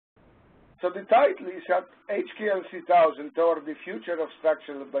So the title is at HKL3000 toward the future of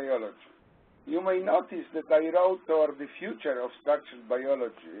structural biology. You may notice that I wrote toward the future of structural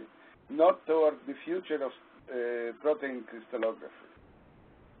biology, not toward the future of protein crystallography.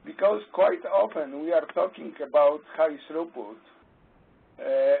 Because quite often we are talking about high throughput,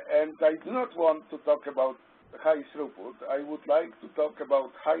 and I do not want to talk about high throughput. I would like to talk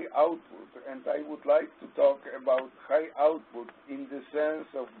about high output, and I would like to talk about high output in the sense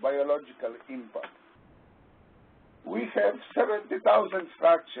of biological impact. We have 70,000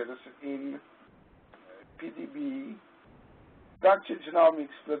 structures in PDB. Structural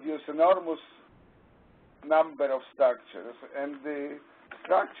genomics produce enormous number of structures, and the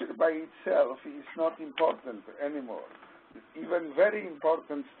structure by itself is not important anymore. Even very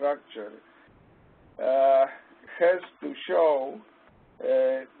important structure has to show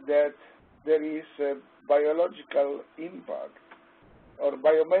that there is a biological impact, or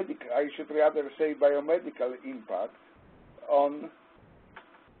biomedical, I should rather say biomedical impact on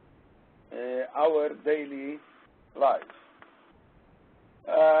our daily life.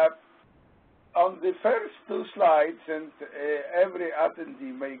 On the first two slides, and every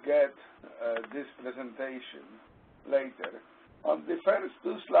attendee may get this presentation later, on the first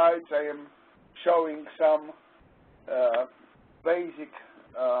two slides I am showing some basic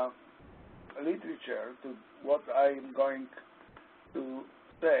literature to what I am going to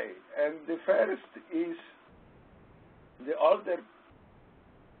say. And the first is the older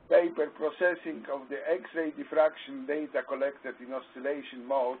paper processing of the X-ray diffraction data collected in oscillation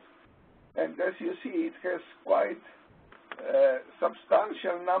mode. And as you see, it has quite a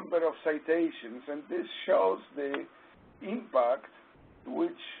substantial number of citations, and this shows the impact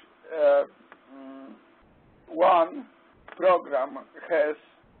which one program has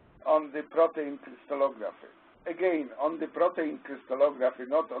on the protein crystallography. Again, on the protein crystallography,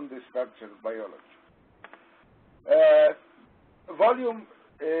 not on the structural biology. Volume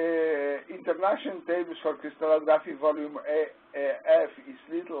International Tables for Crystallography, volume F is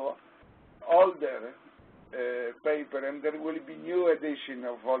little older paper, and there will be new edition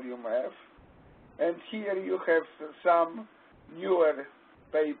of volume F. And here you have some newer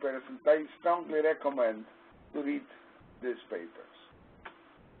papers, and I strongly recommend to read these papers.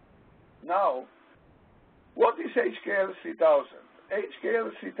 Now, what is HKL3000?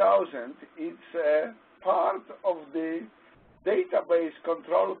 HKL3000 is a part of the database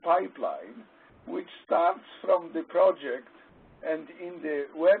control pipeline, which starts from the project and in the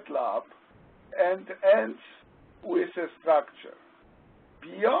wet lab and ends with a structure.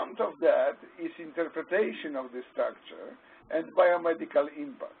 Beyond of that is interpretation of the structure and biomedical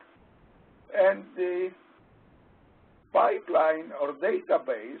impact. And the pipeline or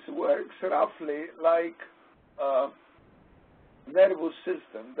database works roughly like a nervous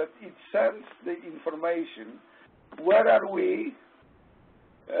system, that it sends the information, where are we,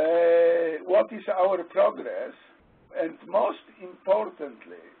 what is our progress, and most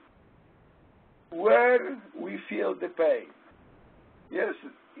importantly, where we feel the pain. Yes,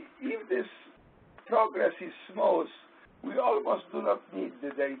 if this progress is smooth, we almost do not need the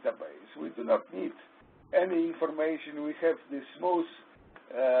database. We do not need any information. We have the smooth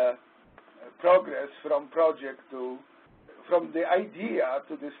progress from project to, from the idea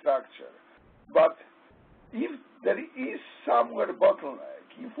to the structure. But if there is somewhere bottleneck,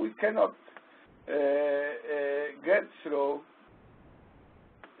 if we cannot get through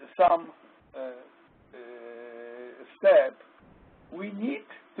some step, we need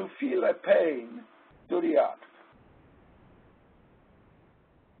to feel a pain to react.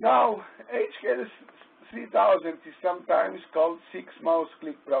 Now, HKL3000 is sometimes called 6-mouse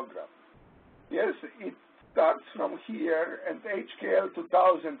click program. Yes, it starts from here, and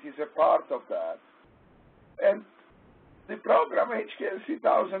HKL2000 is a part of that. And the program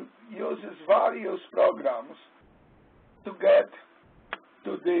HKL3000 uses various programs to get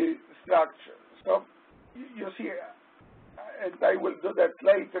to the structure. So you see, and I will do that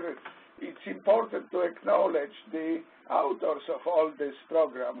later, it's important to acknowledge the authors of all these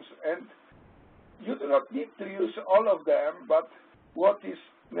programs. And you do not need to use all of them, but what is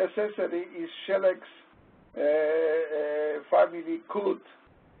necessary is Shellek's family CUT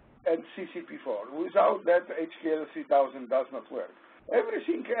and CCP4. Without that, HKL3000 does not work.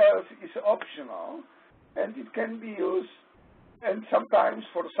 Everything else is optional, and it can be used, and sometimes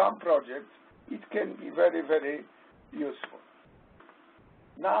for some projects, it can be very, very useful.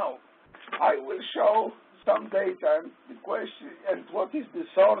 Now, I will show some data and the question, and what is the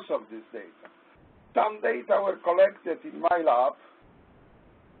source of this data. Some data were collected in my lab,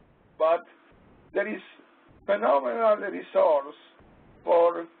 but there is phenomenal resource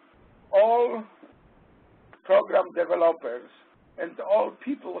for all program developers and all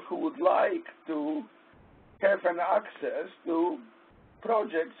people who would like to have an access to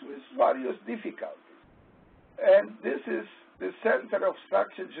projects with various difficulties. And this is the Center of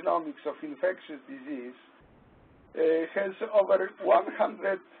Structural Genomics of Infectious Disease, has over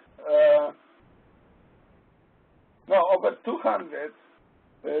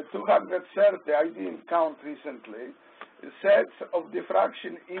 230, I didn't count recently, sets of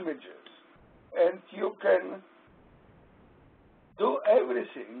diffraction images. And you can do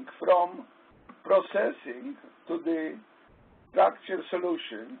everything from processing to the structure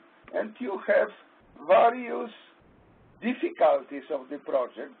solution, and you have various difficulties of the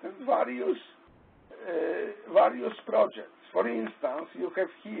project and various projects. For instance, you have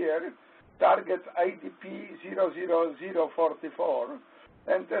here target IDP 00044,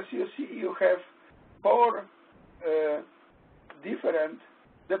 and as you see, you have 4 different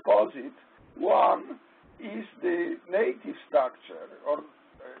deposits. One is the native structure, or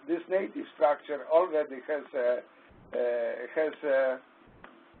this native structure already has a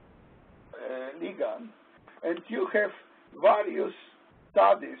ligand, and you have various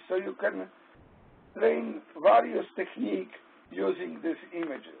studies, so you can train various techniques using these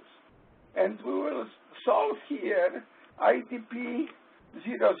images. And we will solve here IDP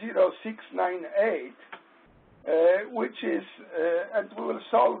 00698, which is, and we will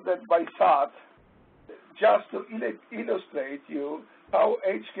solve that by SAT, just to illustrate you how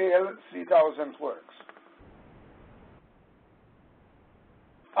HKL3000 works.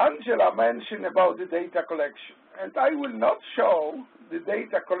 Angela mentioned about the data collection, and I will not show the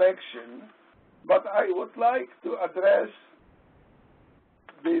data collection, but I would like to address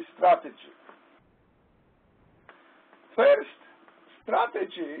the strategy. First,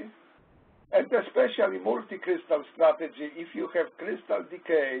 strategy, and especially multi-crystal strategy, if you have crystal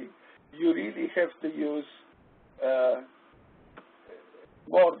decay, you really have to use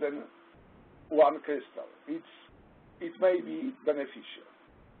more than one crystal. It may be beneficial.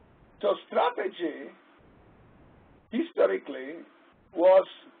 So strategy, historically, was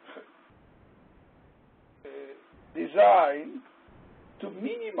designed to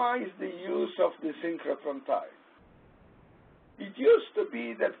minimize the use of the synchrotron time. It used to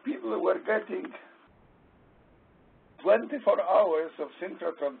be that people were getting 24 hours of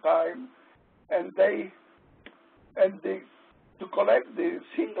synchrotron time, and to collect the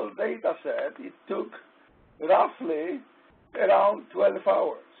single data set, it took roughly around 12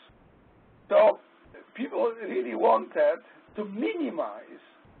 hours. So people really wanted to minimize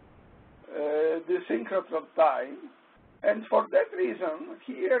the synchrotron time, and for that reason,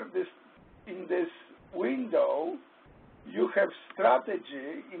 here in this window, you have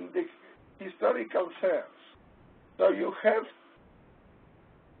strategy in the historical sense. So you have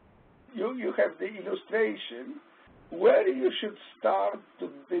the illustration where you should start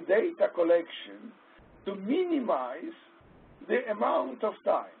the data collection to minimize the amount of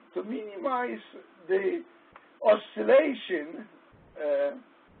time, to minimize the oscillation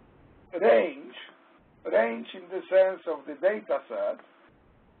range in the sense of the data set,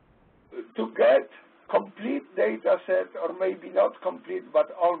 to get complete data set, or maybe not complete,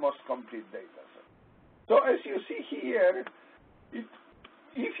 but almost complete data set. So as you see here,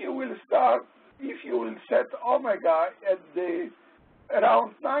 if you will set omega at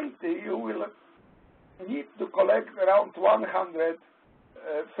around 90, you will need to collect around 100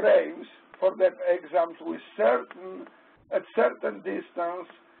 frames for that exam with at certain distance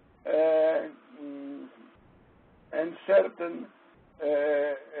and certain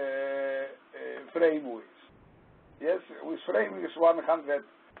frame width. Yes, with frame is 1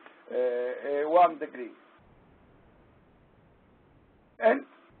 degree. And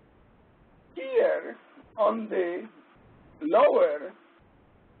here on the lower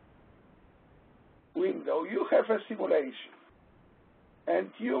window, you have a simulation.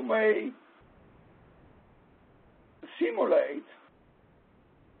 And you may simulate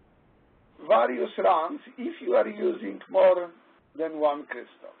various runs if you are using more than one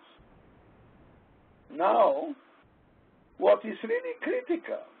crystals. Now, what is really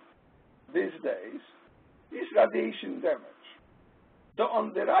critical these days is radiation damage. So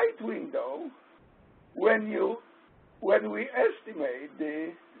on the right window, when we estimate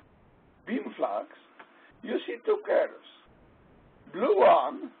the beam flux, you see 2 curves. Blue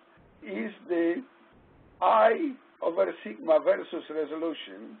one is the I over sigma versus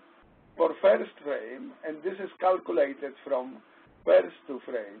resolution for first frame, and this is calculated from first 2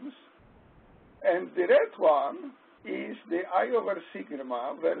 frames. And the red one is the I over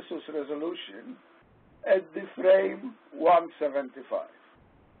sigma versus resolution at the frame 175.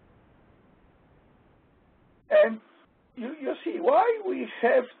 And you see why we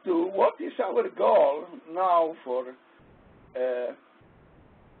have to, what is our goal now for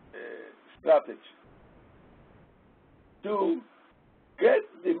strategy? To get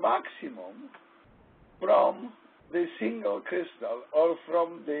the maximum from the single crystal or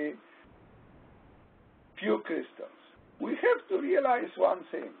from the few crystals. We have to realize one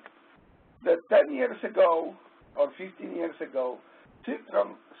thing, that 10 years ago or 15 years ago,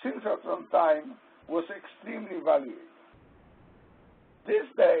 synchrotron time was extremely valuable.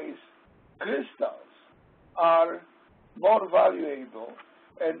 These days, crystals are more valuable,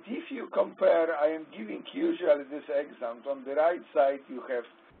 and if you compare, I am giving usually this example, on the right side you have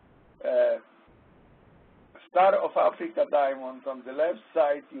Star of Africa diamond, on the left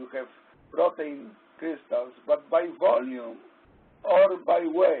side you have protein crystals, but by volume or by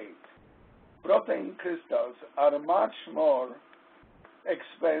weight, protein crystals are much more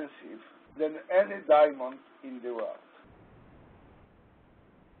expensive than any diamond in the world.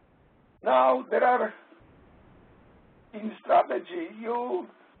 Now, there are, in strategy, you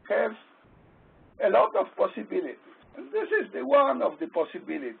have a lot of possibilities. And this is the one of the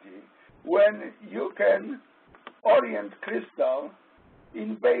possibility when you can orient crystal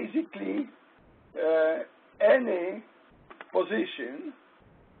in basically any position,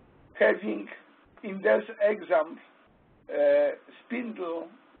 having, in this example, spindle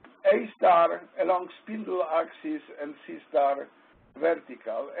A star along spindle axis and C star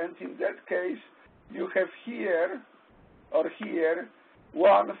vertical. And in that case, you have here or here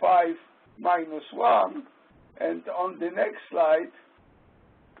 1, 5, minus 1. And on the next slide,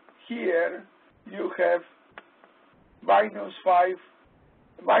 here you have minus 5,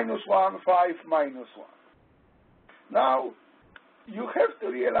 minus 1, 5, minus 1. Now, you have to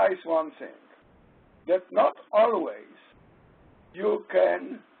realize one thing, that not always you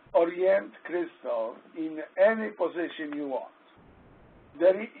can orient crystal in any position you want.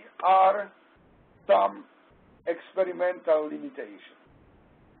 There are some experimental limitations.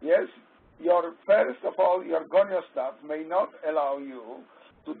 Yes, first of all, your goniostat may not allow you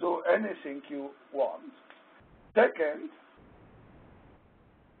to do anything you want. Second,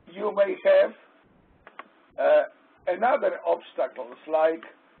 you may have another obstacles like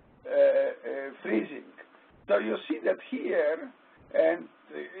freezing. So you see that here and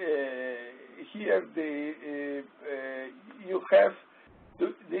here you have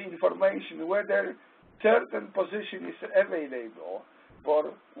the information whether certain position is available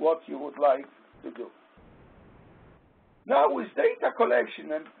for what you would like to do. Now, with data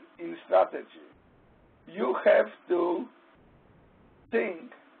collection and in strategy, you have to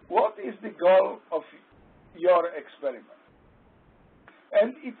think what is the goal of your experiment.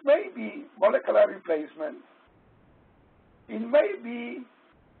 And it may be molecular replacement, it may be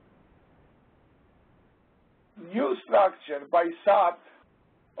new structure by SAT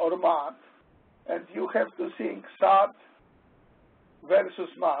or MAT, and you have to think SAT versus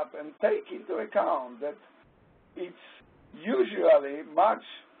MAT and take into account that it's usually much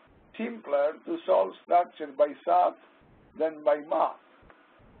simpler to solve structure by SAT than by MAT.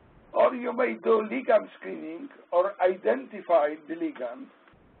 Or you may do ligand screening or identify the ligand,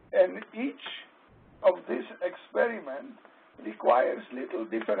 and each of these experiments requires little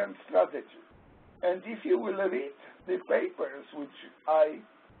different strategy. And if you will read the papers which I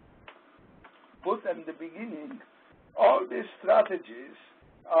put in the beginning, all these strategies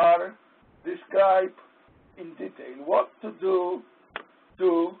are described in detail, what to do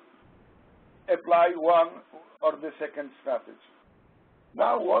to apply one or the second strategy.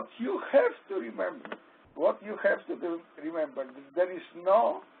 Now, what you have to remember, that there is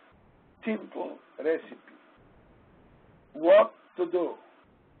no simple recipe. What to do,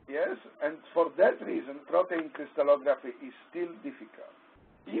 yes? And for that reason, protein crystallography is still difficult.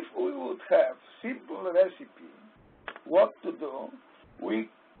 If we would have simple recipe, what to do, we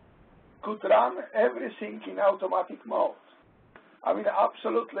could run everything in automatic mode. I mean,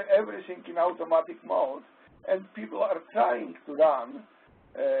 absolutely everything in automatic mode, and people are trying to run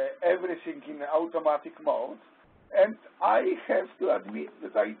everything in automatic mode, and I have to admit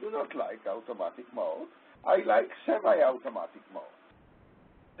that I do not like automatic mode. I like semi-automatic mode.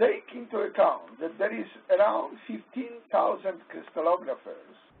 Take into account that there is around 15,000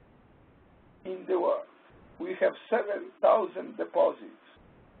 crystallographers in the world. We have 7,000 deposits.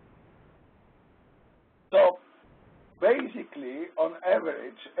 So basically, on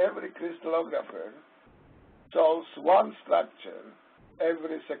average, every crystallographer solves one structure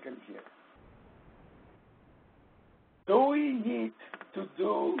every second year. Do we need to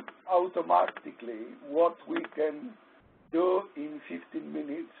do automatically what we can do in 15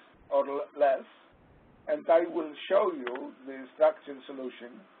 minutes or less? and I will show you the structure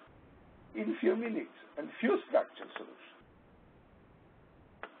solution in a few minutes, and few structure solutions.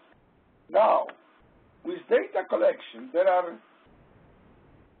 Now, with data collection, there are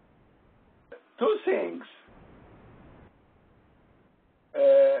two things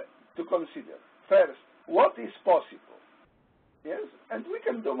to consider. First, what is possible? Yes, and we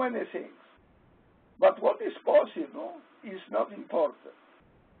can do many things. But what is possible is not important.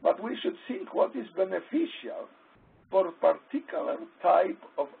 But we should think what is beneficial for a particular type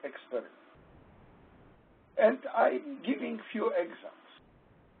of experiment. And I'm giving few examples.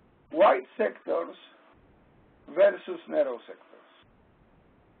 Wide sectors versus narrow sectors.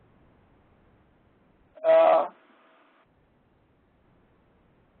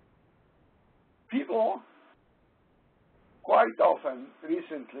 People quite often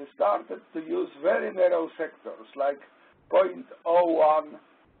recently started to use very narrow sectors like 0.01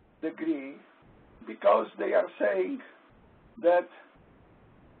 degree because they are saying that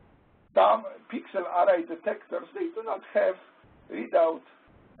some pixel array detectors, they do not have readout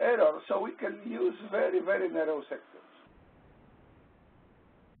error, so we can use very, very narrow sectors.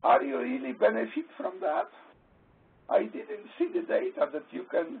 Are you really benefit from that? I didn't see the data that you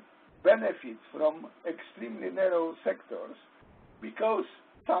can benefit from extremely narrow sectors because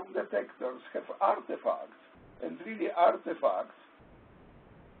some detectors have artifacts, and really artifacts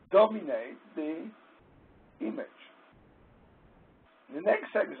dominate the image. The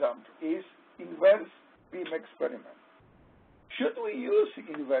next example is inverse beam experiment. Should we use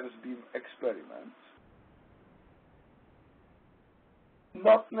inverse beam experiments?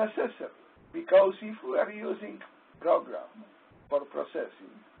 Not necessarily, because if we are using program for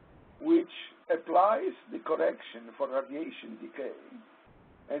processing, which applies the correction for radiation decay,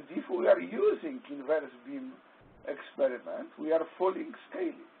 and if we are using inverse beam experiment, we are fully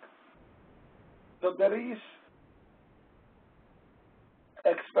scaling. So there is,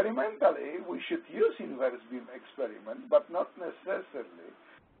 experimentally, we should use inverse beam experiment, but not necessarily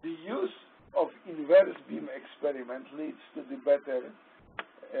the use of inverse beam experiment leads to the better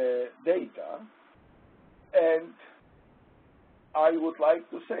data. And I would like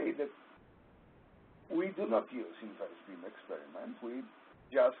to say that we do not use inverse beam experiment. We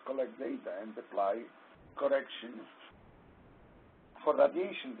just collect data and apply correction for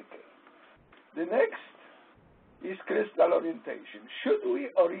radiation decay. The next is crystal orientation. Should we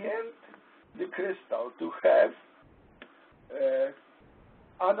orient the crystal to have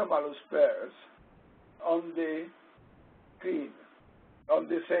anomalous pairs on the screen, on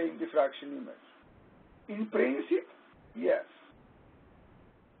the same diffraction image? In principle, yes.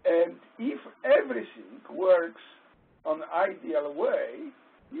 And if everything works on ideal way,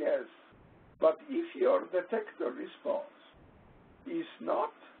 yes. But if your detector response is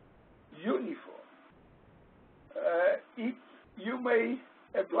not uniform, you may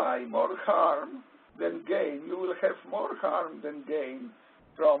apply more harm than gain. You will have more harm than gain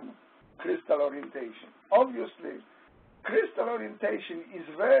from crystal orientation. Obviously, crystal orientation is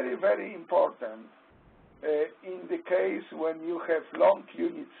very, very important in the case when you have long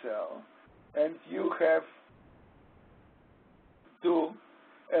unit cell and you have to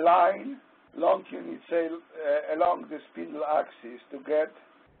align long unit cell along the spindle axis to get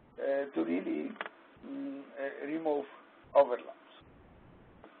to really remove overlaps.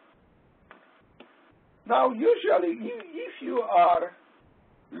 Now, usually, if you are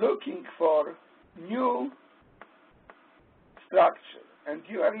looking for new structure and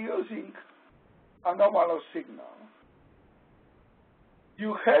you are using anomalous signal,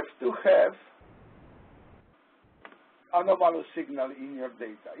 you have to have anomalous signal in your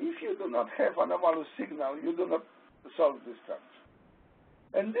data. If you do not have anomalous signal, you do not solve the structure.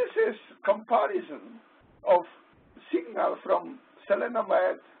 And this is comparison of signal from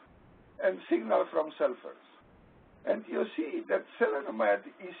selenomet and signal from sulfurs. And you see that selenomet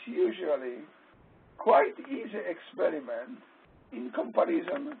is usually quite easy experiment in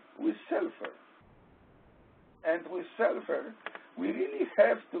comparison with sulfur. And with sulfur, we really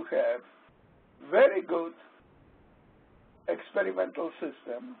have to have very good experimental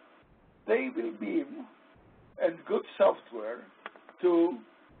system, stable beam, and good software to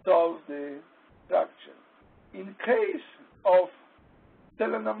solve the structure. In case of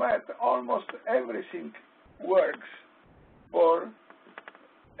selenomet, almost everything works for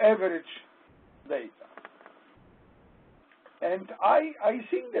average data. And I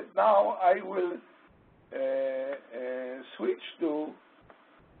think that now I will switch to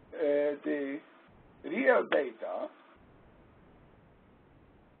the real data.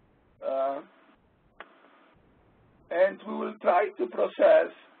 And we will try to process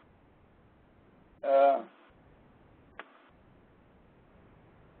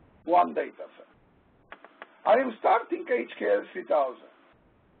one data set. I am starting HKL3000,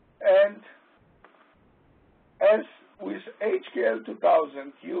 and as with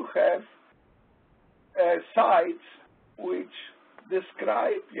HKL2000, you have sites which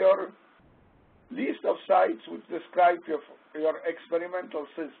describe your list of sites which describe your experimental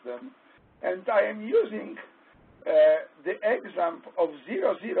system, and I am using the example of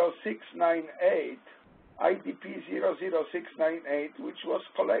 00698, IDP 00698, which was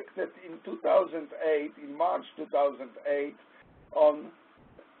collected in 2008, in March 2008, on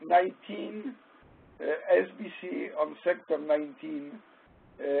 19 SBC on sector 19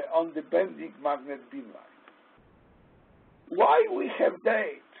 on the bending magnet beamline. Why we have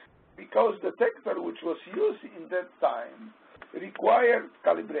date? Because the detector which was used in that time required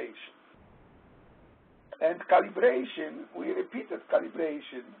calibration. And calibration, we repeated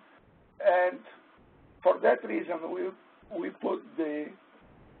calibration, and for that reason we put the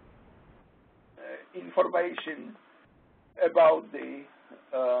information about the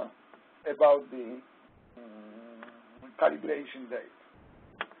calibration date.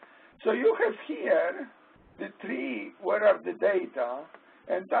 So you have here the tree, where are the data,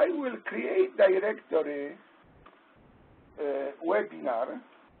 and I will create directory webinar,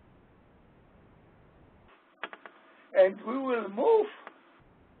 and we will move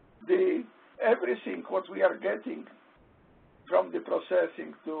everything what we are getting from the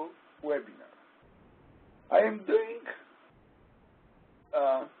processing to webinar. I am doing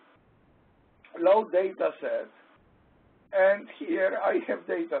low data set, and here I have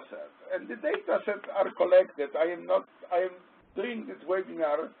data set, and the data sets are collected. I am doing this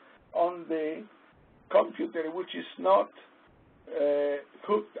webinar on the computer which is not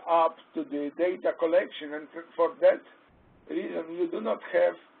hooked up to the data collection, and for that reason you do not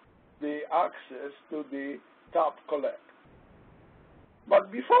have the access to the tab collect.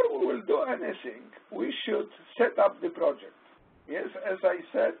 But before we will do anything, we should set up the project. Yes, as I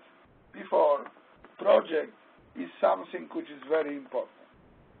said before, project is something which is very important.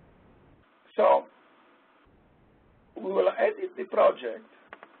 So we will edit the project,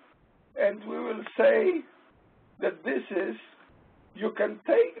 and we will say that this is, you can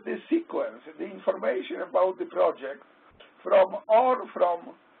take the sequence, the information about the project from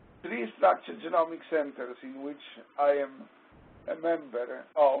 3 structural genomic centers in which I am a member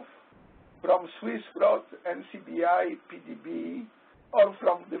of, from SwissProt, NCBI, PDB, or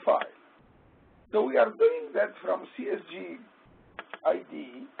from the file. So we are doing that from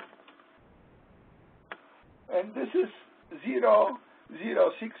CSGID, and this is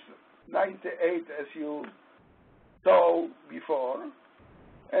 00698 as you saw before,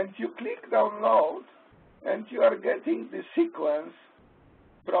 and you click download, and you are getting the sequence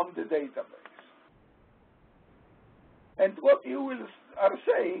from the database. And what you are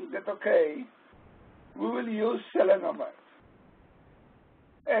saying that, okay, we will use Selenomet.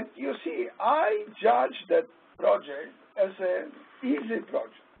 And you see, I judge that project as an easy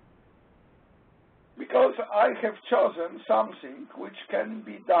project because I have chosen something which can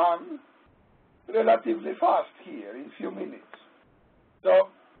be done relatively fast here in few minutes. So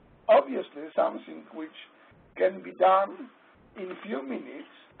obviously something which can be done in few minutes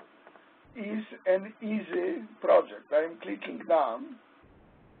is an easy project. I am clicking done.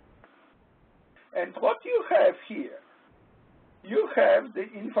 And what you have here, you have the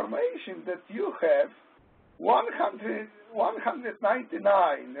information that you have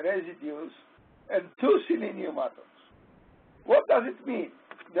 199 residues and 2 selenium atoms. What does it mean?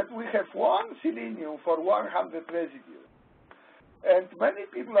 That we have 1 selenium for 100 residues. And many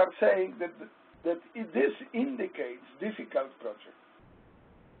people are saying that this indicates difficult project.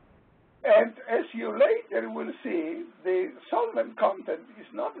 And as you later will see, the solvent content is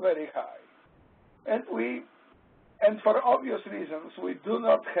not very high. And for obvious reasons, we do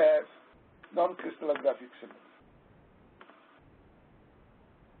not have non-crystallographic symbols.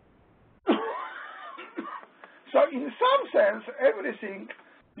 So in some sense, everything,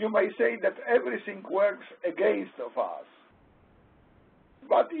 you may say that everything works against of us.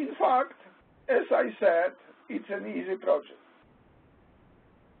 But in fact, as I said, it's an easy project.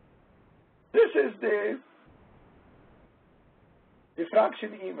 This is the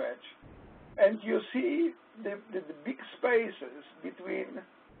diffraction image, and you see the big spaces between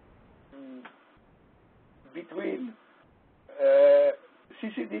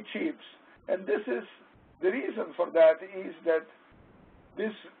CCD chips, and this is the reason for that is that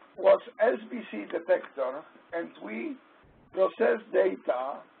this was SBC detector, and we process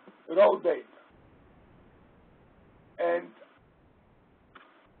data, raw data, and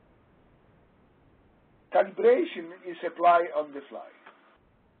calibration is applied on the fly.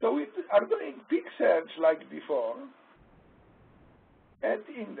 So we are doing peak search like before and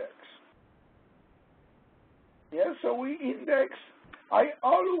index. Yeah, so we index. I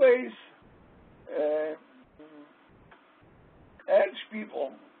always urge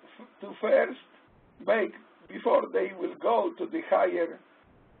people to first make, before they will go to the higher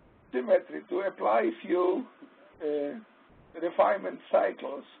symmetry, to apply few refinement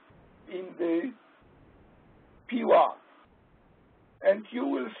cycles in the P1. And you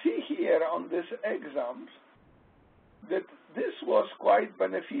will see here on this exam that this was quite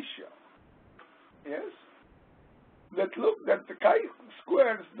beneficial. Yes? That look that the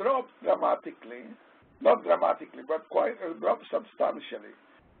chi-squares dropped dramatically, not dramatically, but quite dropped substantially.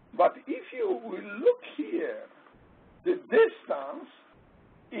 But if you will look here, the distance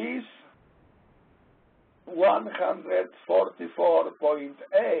is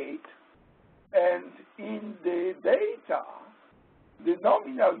 144.8, and in the data, the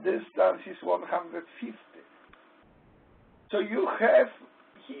nominal distance is 150. So you have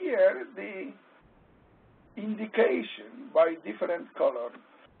here the indication by different color.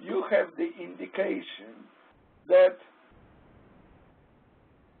 You have the indication that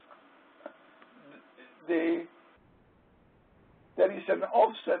there is an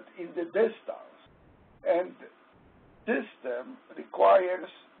offset in the distance, and system requires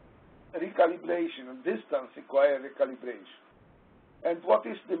recalibration, distance requires recalibration. And what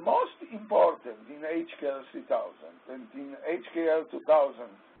is the most important in HKL3000 and in HKL2000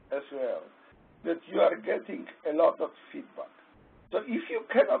 as well, that you are getting a lot of feedback. So if you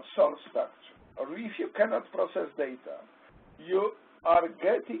cannot solve structure, or if you cannot process data, you are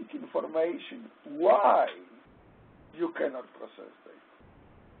getting information why you cannot process data,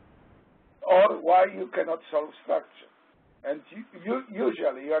 or why you cannot solve structure. And you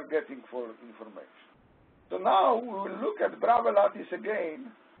usually you are getting full information. So now we will look at Bravo lattice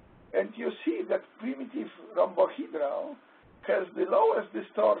again, and you see that primitive rhombohedral has the lowest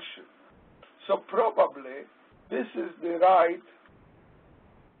distortion. So probably this is the right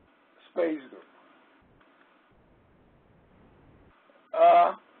space group.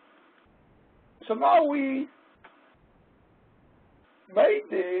 So now we made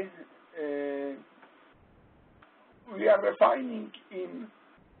the, we are refining in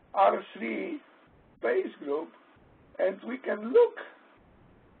R3 space group, and we can look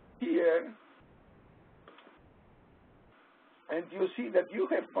here, and you see that you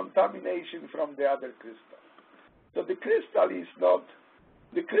have contamination from the other crystal. So the crystal is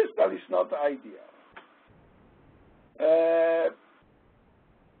not ideal.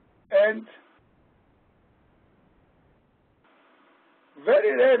 And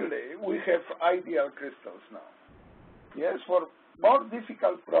very rarely we have ideal crystals now. Yes, for more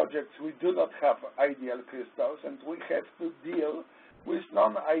difficult projects we do not have ideal crystals, and we have to deal with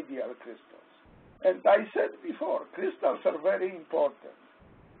non-ideal crystals. And I said before, crystals are very important,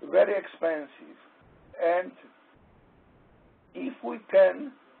 very expensive, and if we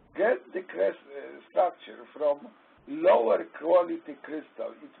can get the structure from lower quality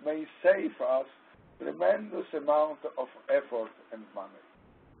crystal, it may save us tremendous amount of effort and money.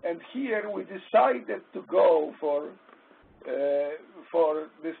 And here we decided to go for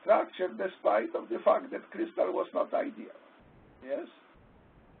the structure despite of the fact that crystal was not ideal. Yes?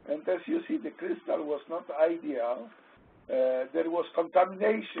 And as you see, the crystal was not ideal. There was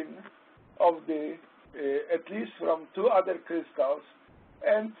contamination of the, at least from two other crystals,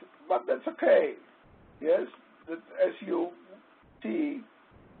 but that's okay. Yes? That, as you see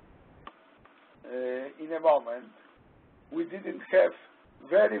in a moment, we didn't have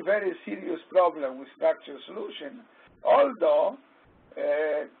very, very serious problem with structure solution, although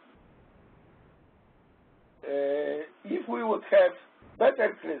if we would have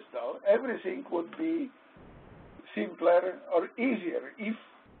better crystal, everything would be simpler or easier if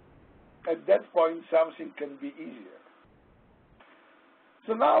at that point something can be easier.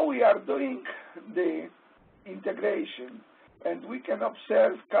 So now we are doing the integration, and we can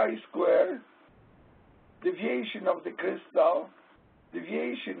observe chi-square, deviation of the crystal,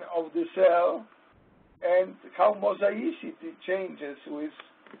 deviation of the cell, and how mosaicity changes with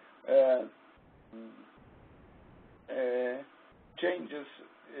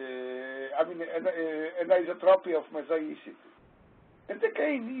anisotropy of mosaicity. And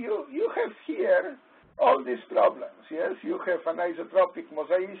again, you have here all these problems. Yes, you have anisotropic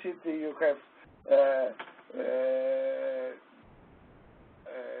mosaicity, you have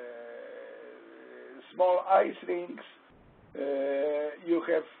small ice rings, you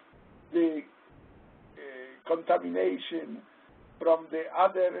have the contamination from the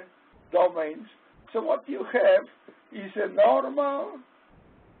other domains. So what you have is a normal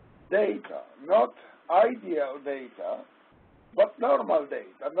data, not ideal data, but normal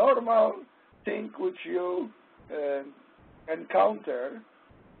data, normal thing which you encounter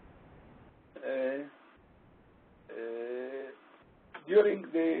during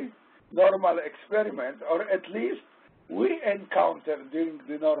the normal experiment, or at least we encounter during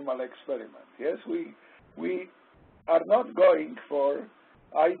the normal experiment. Yes, we are not going for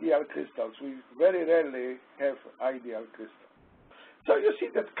ideal crystals. We very rarely have ideal crystals. So you see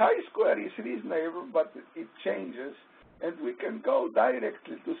that chi-square is reasonable, but it changes, and we can go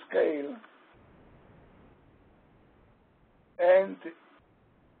directly to scale, and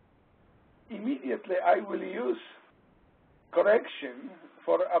immediately I will use correction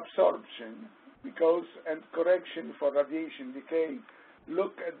for absorption, because, and correction for radiation decay.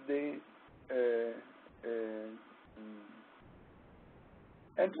 Look at the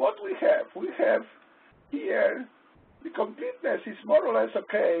and what we have here, the completeness is more or less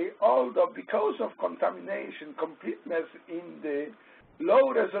okay, although because of contamination, completeness in the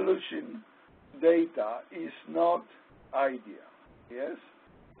low resolution data is not ideal. Yes?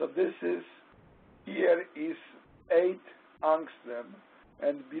 So this is, here is 8 angstrom,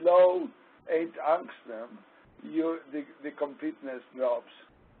 and below 8 angstrom, the completeness drops.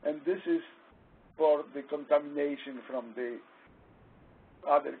 And this is for the contamination from the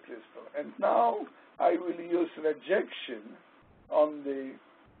other crystal. And now I will use rejection on the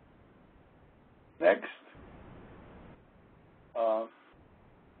next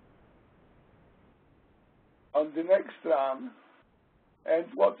run, and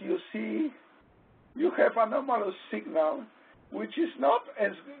what you see, you have anomalous signal, which is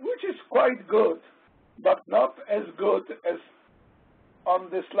quite good, but not as good as on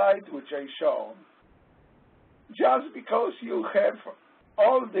the slide which I shown, just because you have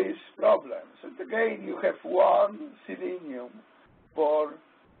all these problems. And again, you have 1 selenium for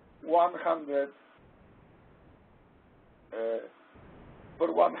 100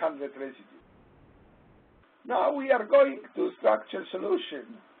 residue. Now we are going to structure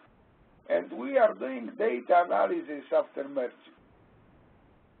solution, and we are doing data analysis after merging.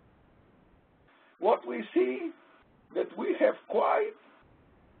 What we see, that we have quite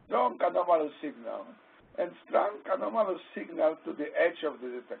strong anomalous signal and strong anomalous signal to the edge of the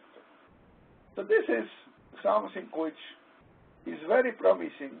detector. So this is something which is very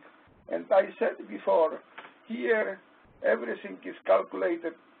promising, and I said before, here everything is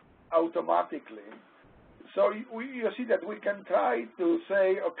calculated automatically. So you see that we can try to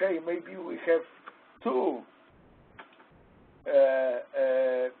say, okay, maybe we have 2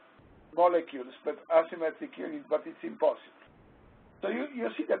 molecules, but asymmetric unit, but it's impossible. So you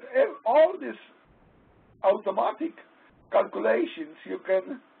see that all these automatic calculations you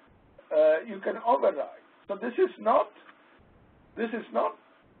can override. So this is not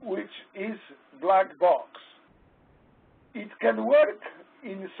which is black box. It can work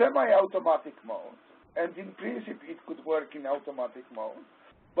in semi-automatic mode, and in principle it could work in automatic mode,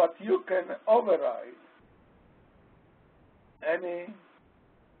 but you can override any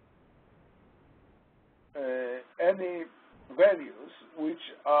values which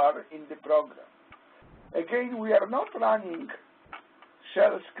are in the program. Again, we are not running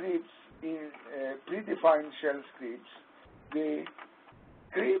shell scripts in predefined shell scripts. The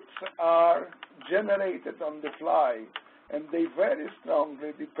scripts are generated on the fly, and they very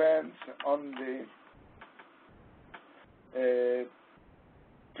strongly depend on the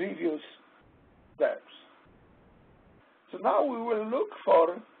previous steps. So now we will look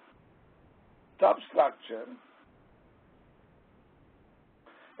for substructure,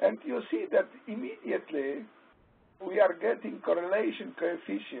 and you see that immediately we are getting correlation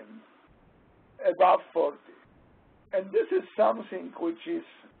coefficient above 40. And this is something which is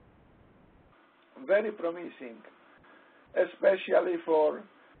very promising, especially for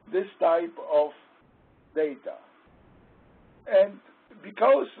this type of data. And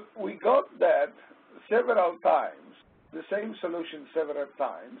because we got that several times, the same solution several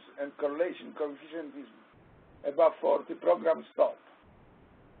times, and correlation coefficient is above 40, program stop.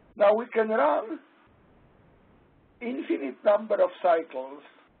 Now we can run infinite number of cycles,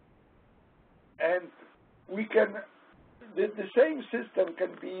 and we can, the same system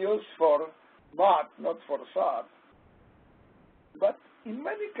can be used for MAT, not for SAT, but in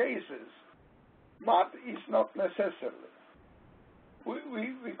many cases, MAT is not necessary.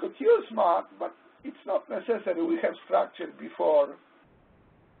 We could use MAT, but it's not necessary. We have structure before.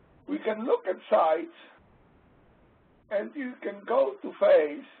 We can look at sites, and you can go to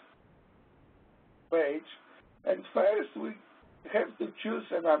page, and first we have to choose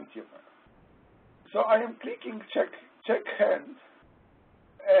an enantiomer. So I am clicking check hand,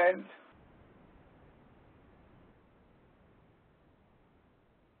 and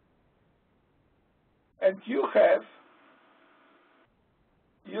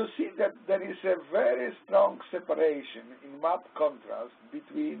you see that there is a very strong separation in map contrast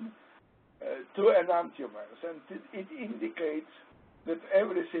between two enantiomers, and it indicates that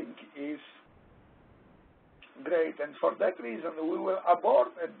everything is great. And for that reason, we will abort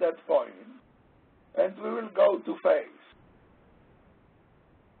at that point, and we will go to phase.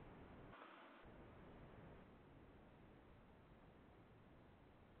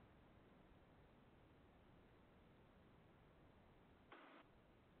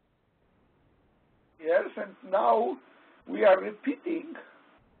 Yes, and now we are repeating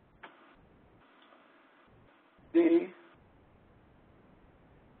the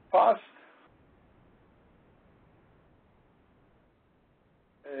fast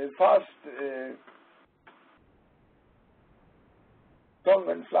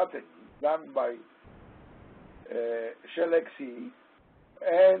solvent flattening done by HKL3000,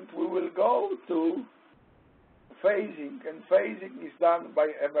 and we will go to phasing, and phasing is done by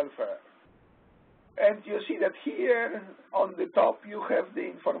MLFair. And you see that here on the top you have the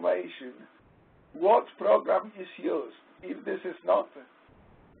information what program is used. If this is not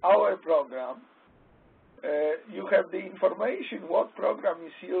our program, you have the information what program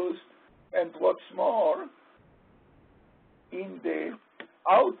is used, and what's more, in the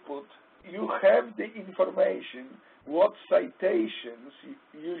output you have the information what citations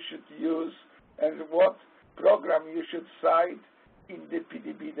you should use and what program you should cite in the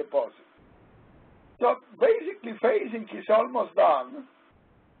PDB deposit. So basically phasing is almost done.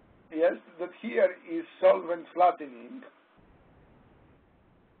 Yes, that here is solvent flattening.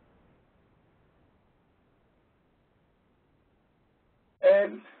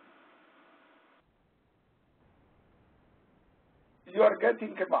 And you are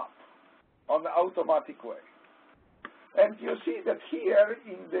getting a map on the automatic way. And you see that here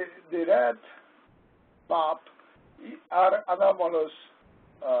in the red map are anomalous,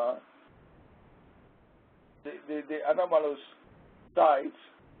 the anomalous sites,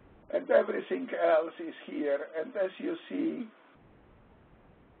 and everything else is here. And as you see,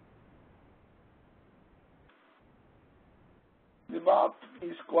 the map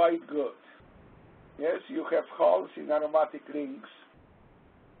is quite good. Yes, you have holes in aromatic rings,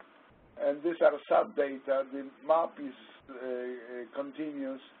 and these are sub-data. The map is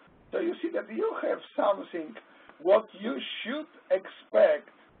continuous. So you see that you have something what you should expect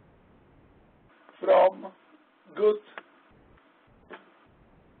from good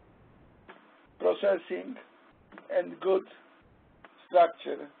processing and good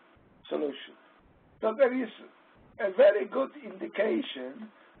structure solution. So there is a very good indication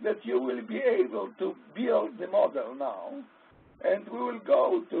that you will be able to build the model now, and we will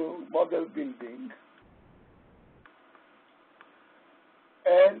go to model building.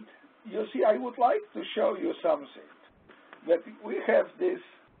 And you see, I would like to show you something, that we have this,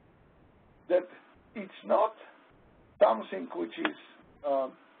 that it's not something which is,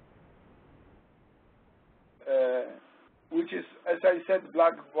 as I said,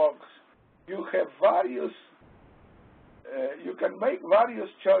 black box. You have various, you can make various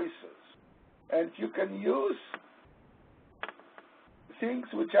choices, and you can use things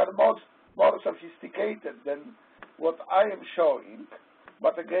which are more sophisticated than what I am showing.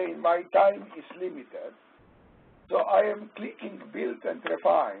 But again, my time is limited. So I am clicking Build and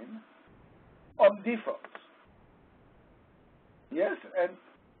Refine on defaults. Yes, and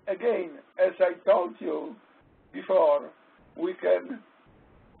again, as I told you before, we can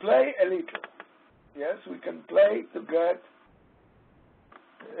play a little. Yes, we can play to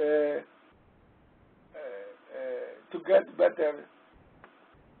get better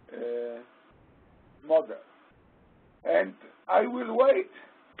model. And I will wait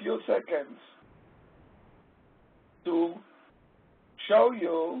a few seconds to show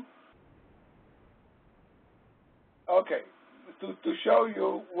you, okay, to show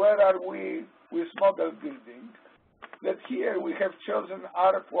you where are we with model building. That here we have chosen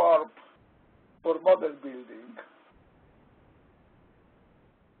ArcWarp for model building.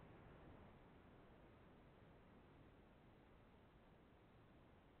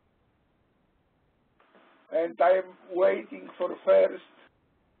 And I am waiting for first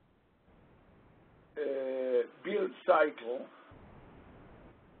build cycle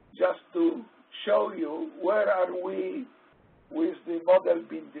just to show you where are we with the model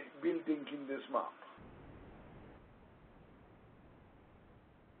building in this map.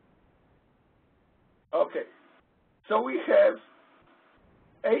 Okay, so we have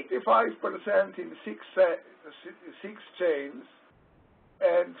 85% in six chains,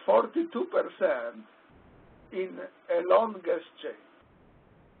 and 42% in a longest chain.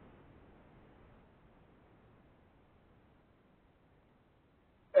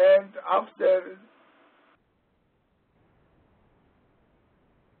 And after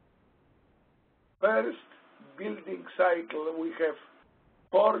first building cycle, we have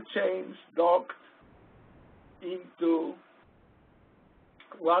 4 chains docked into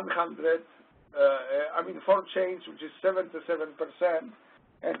 100, 4 chains, which is 77%.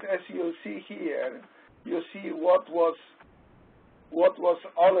 And as you see here, you see what was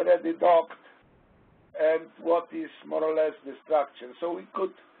already docked and what is more or less the structure. So we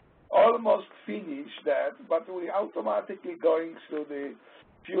could almost finish that, but we automatically going through the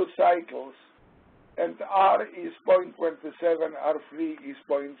few cycles, and R is 0.27, R3 is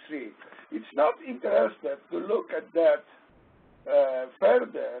 0.3. It's not interested to look at that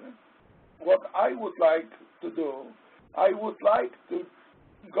further. What I would like to do, I would like to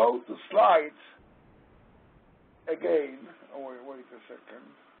go to slides again. Oh, wait a second.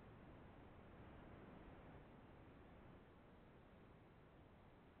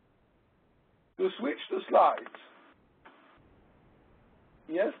 To switch to slides.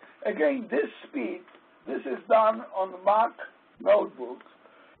 Yes, again, this speed, this is done on Mac notebook,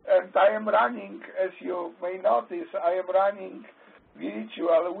 and I am running, as you may notice, I am running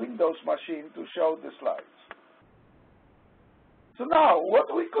virtual Windows machine to show the slides. So now, what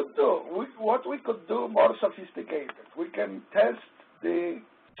we could do more sophisticated. We can test the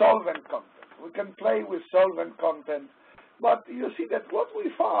solvent content. We can play with solvent content, but you see that what we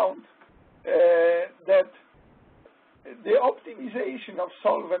found that the optimization of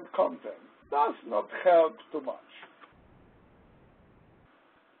solvent content does not help too much.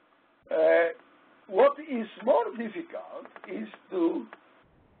 What is more difficult is to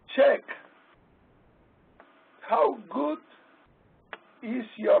check how good is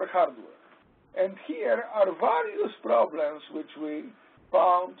your hardware. And here are various problems which we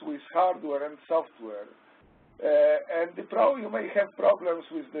found with hardware and software. And you may have problems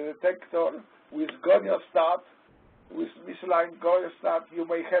with the detector, with goniostat, with misaligned goniostat. You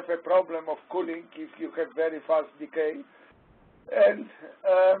may have a problem of cooling if you have very fast decay. And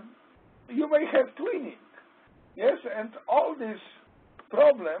you may have twinning. Yes, and all these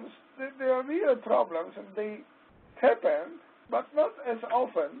problems, they are real problems, and they happen, but not as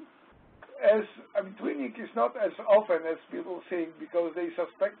often as, twinning is not as often as people think, because they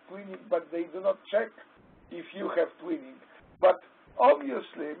suspect twinning, but they do not check if you have twinning. But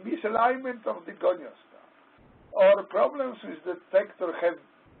obviously, misalignment of the goniostat or problems with the detector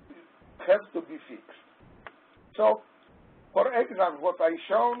have to be fixed. So, for example, what I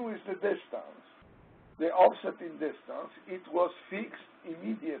shown with the distance, the offset in distance, it was fixed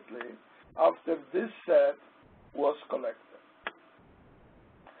immediately after this set was collected.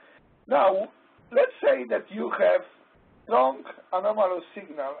 Now, let's say that you have strong anomalous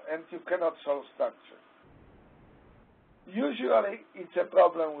signal and you cannot solve structure. Usually, it's a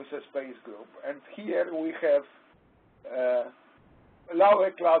problem with a space group, and here we have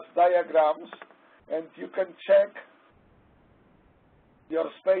Wladek class diagrams, and you can check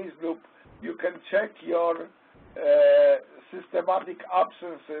your space group. You can check your systematic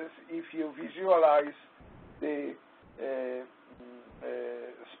absences if you visualize the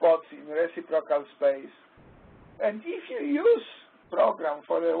spots in reciprocal space. And if you use program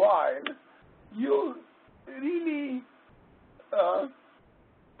for a while, you really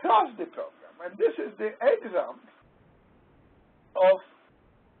trust the program. And this is the example of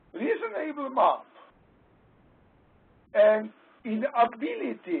reasonable map and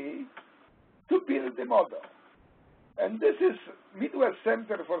inability to build the model. And this is Midwest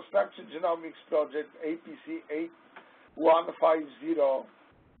Center for Structural Genomics project, APC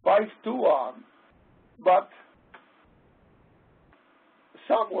 8150521, but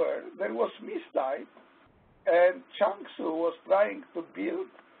somewhere there was mistype, and Changsu was trying to build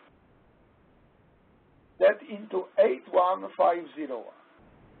that into 81501.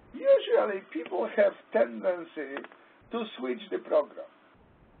 Usually people have tendency to switch the program.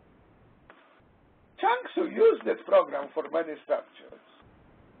 Changsu used that program for many structures,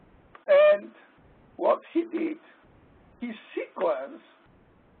 and what he did, he sequenced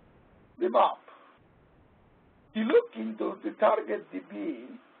the map. He looked into the target DB,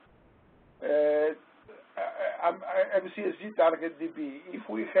 MCSG target DB, if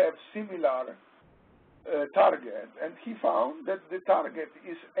we have similar target, and he found that the target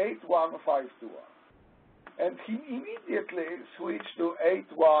is 81521. And he immediately switched to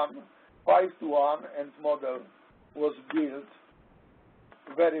 81521, and model was built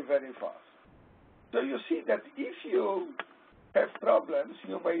very, very fast. So you see that if you have problems,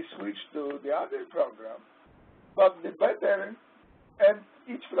 you may switch to the other program, but the better, and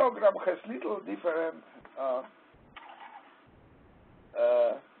each program has little different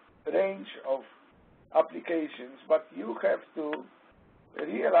range of applications, but you have to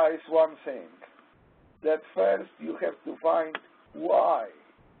realize one thing, that first you have to find why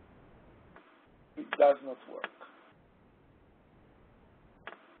it does not work.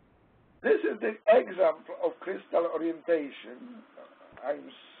 This is the example of crystal orientation.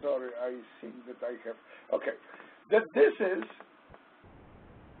 I'm sorry, I think that I have, okay. That this is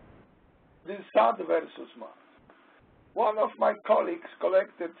the SAT versus MAP. One of my colleagues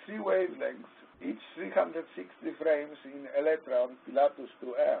collected 3 wavelengths, each 360 frames in electron Pilatus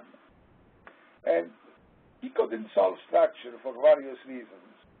 2M. And he couldn't solve structure for various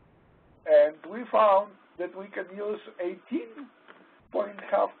reasons. And we found that we can use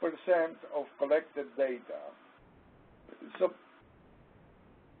 18.5% of collected data. So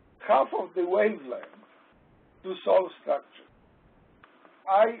half of the wavelength to solve structure.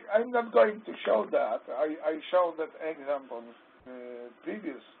 I'm not going to show that. I showed that example on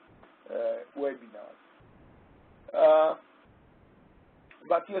previous webinar.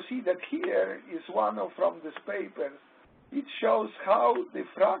 But you see that here is one from these papers. It shows how the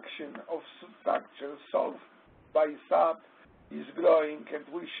fraction of structure solved by SAT is growing, and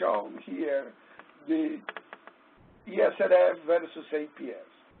we show here the ESRF versus APS.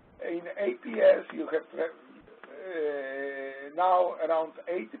 In APS, you have now around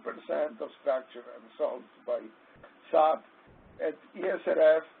 80% of structure solved by SAT. At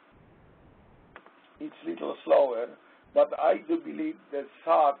ESRF, it's a little slower, but I do believe that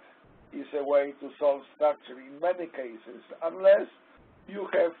SAT is a way to solve structure in many cases, unless you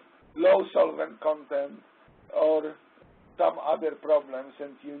have low solvent content or some other problems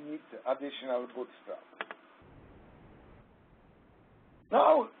and you need additional bootstrap.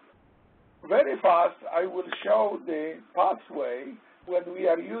 Now, very fast, I will show the pathway when we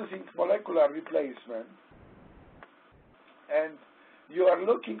are using molecular replacement, and you are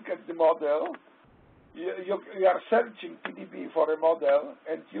looking at the model. You are searching PDB for a model,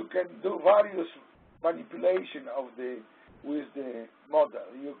 and you can do various manipulation with the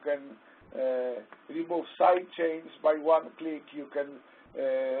model. You can remove side chains by one click. You can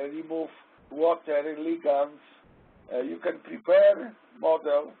remove water ligands. You can prepare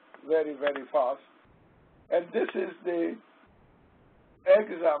model very, very fast. And this is the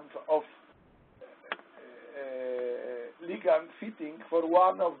example of ligand fitting for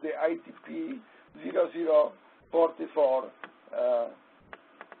one of the ITP 0044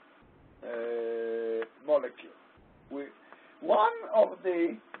 molecule. One of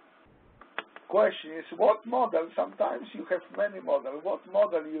the questions is what model, sometimes you have many models, what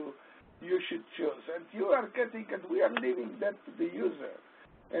model you should choose. And you are getting, and we are leaving that to the user.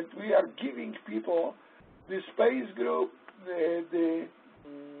 And we are giving people the space group, the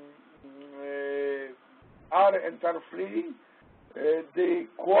R and R free, the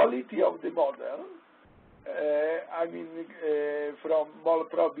quality of the model, from mole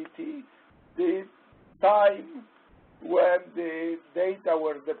probability, the time when the data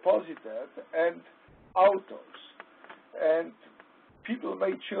were deposited, and authors. And people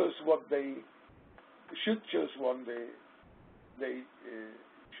may choose what they should choose when they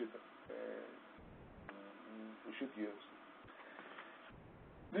should use.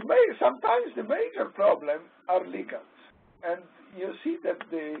 Sometimes the major problem are ligands, and you see that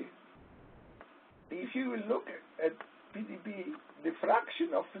if you will look at PDB, the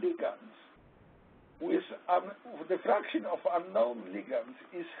fraction of ligands with the fraction of unknown ligands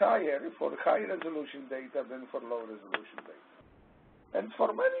is higher for high resolution data than for low resolution data. And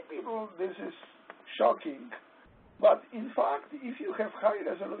for many people, this is shocking. But in fact, if you have high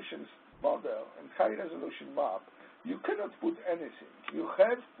resolution model and high resolution map, you cannot put anything. You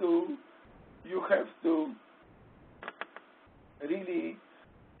have to really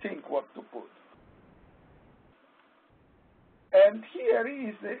think what to put. And here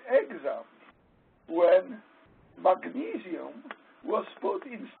is the example when magnesium was put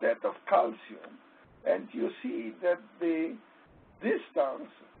instead of calcium, and you see that the distance,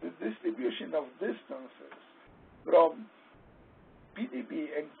 the distribution of distances from PDB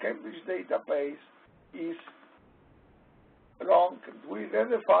and Cambridge database is wrong, and we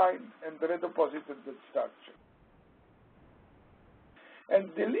redefined and redeposited the structure. And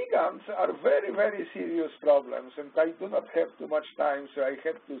the ligands are very, very serious problems, and I do not have too much time, so I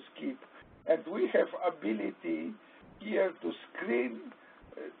have to skip. And we have ability here to screen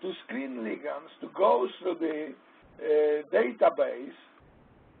ligands, to go through the database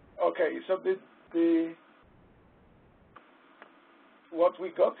Okay, so what we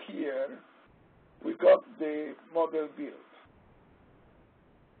got here, we got the model build,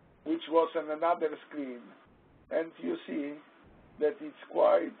 which was on another screen, and you see that it's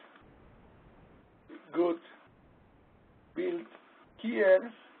quite good built. Here,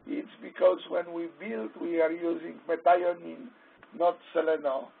 it's because when we build, we are using methionine, not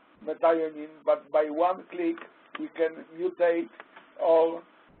methionine, but by one click, we can mutate all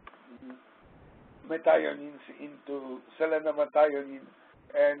methionines into selenomethionine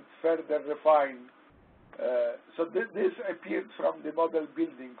and further refine. So this appeared from the model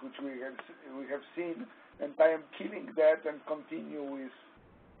building, which we have seen, and I am killing that and continue with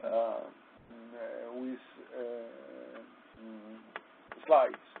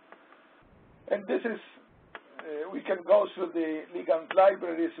slides. And this is, we can go through the ligand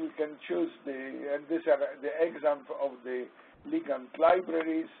libraries, we can choose and these are the example of the ligand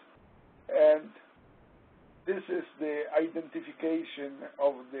libraries, and this is the identification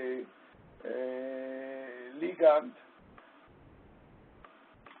of the ligand,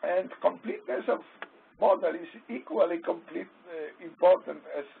 and completeness of model is equally important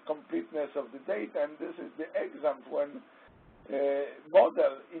as completeness of the data, and this is the example when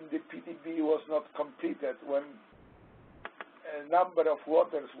model in the PDB was not completed, when a number of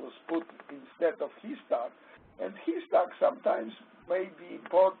waters was put instead of HISTAG, and HISTAG sometimes may be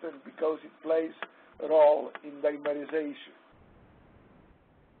important because it plays a role in dimerization.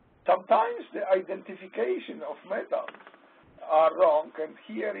 Sometimes the identification of metals are wrong, and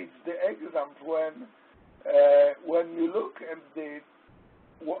here is the example when you look at the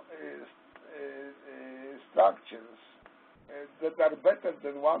structures that are better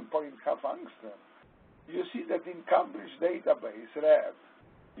than 1.5 angstrom, you see that in Cambridge database, REF,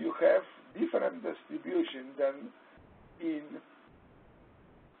 you have different distribution than in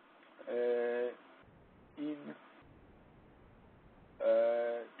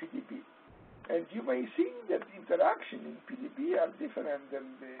PDB. And you may see that interaction in PDB are different than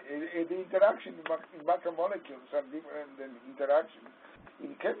the interaction in macromolecules are different than interaction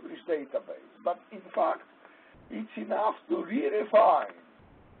in Cambridge database. But in fact, it's enough to re-refine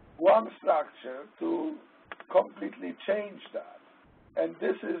one structure to completely change that. And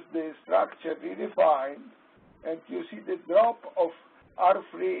this is the structure re-refined, and you see the drop of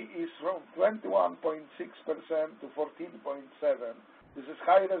R3 is from 21.6% to 14.7%. This is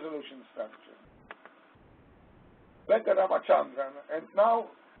high resolution structure. Better Ramachandran, and now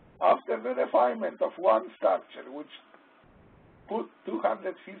after the refinement of one structure, which put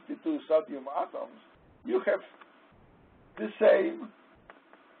 252 sodium atoms, you have the same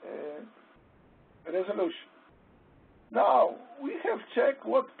resolution. Now, we have checked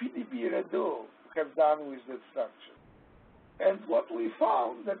what PDB Redo have done with that structure. And what we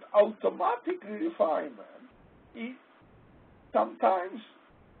found that automatic refinement is sometimes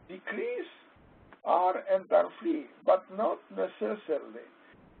decrease R and R3, but not necessarily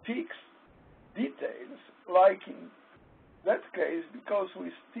fix details like in that case, because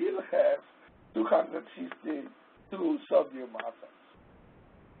we still have 252 sodium atoms.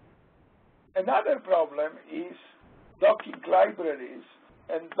 Another problem is docking libraries,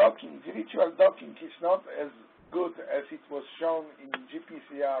 and virtual docking is not as good as it was shown in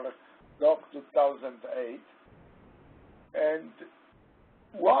GPCR Doc 2008. And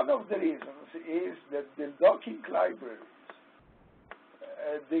one of the reasons is that the docking libraries,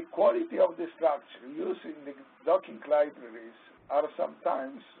 the quality of the structure used in the docking libraries are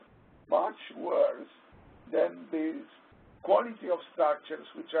sometimes much worse than the quality of structures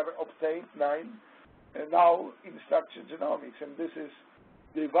which are obtained now in structural genomics. And this is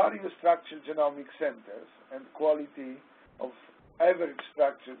the various structural genomics centers and quality of average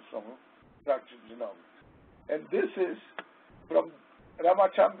structures from structural genomics. And this is from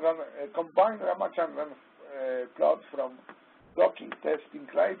Ramachandran, combined Ramachandran plot from docking testing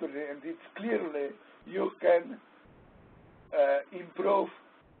library, and it's clearly you can improve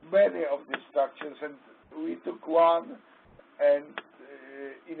many of these structures, and we took one, and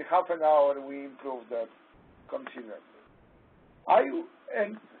in half an hour we improved that considerably.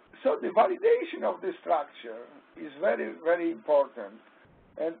 And so the validation of the structure is very, very important,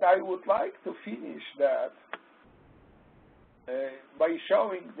 and I would like to finish that by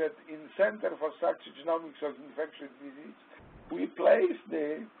showing that in Center for Structural Genomics of Infectious Disease, we place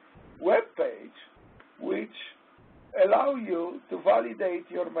the web page which allow you to validate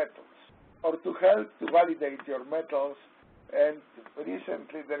your methods or to help to validate your methods. And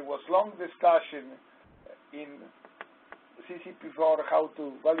recently there was long discussion in CCP4 how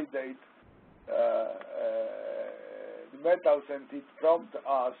to validate the metals, and it prompts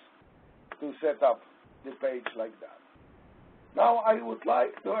us to set up the page like that. Now I would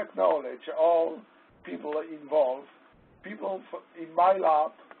like to acknowledge all people involved, people in my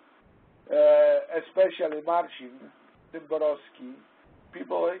lab, especially Marcin Dymborowski,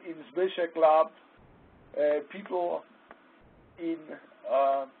 people in Zbyszek lab, people in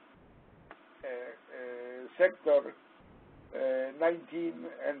sector 19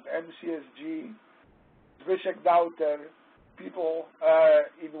 and MCSG, Zbyszek Dauter, people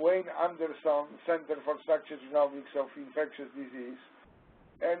in Wayne Anderson Center for Structural Genomics of Infectious Disease,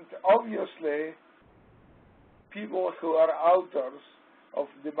 and obviously people who are authors of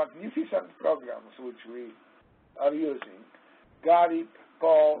the magnificent programs which we are using, Gary,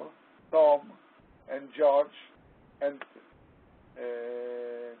 Paul, Tom, and George, and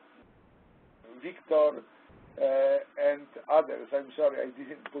Victor, and others. I'm sorry, I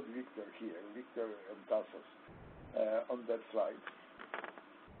didn't put Victor here, Victor and Tassos on that slide.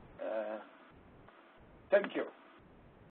 Thank you.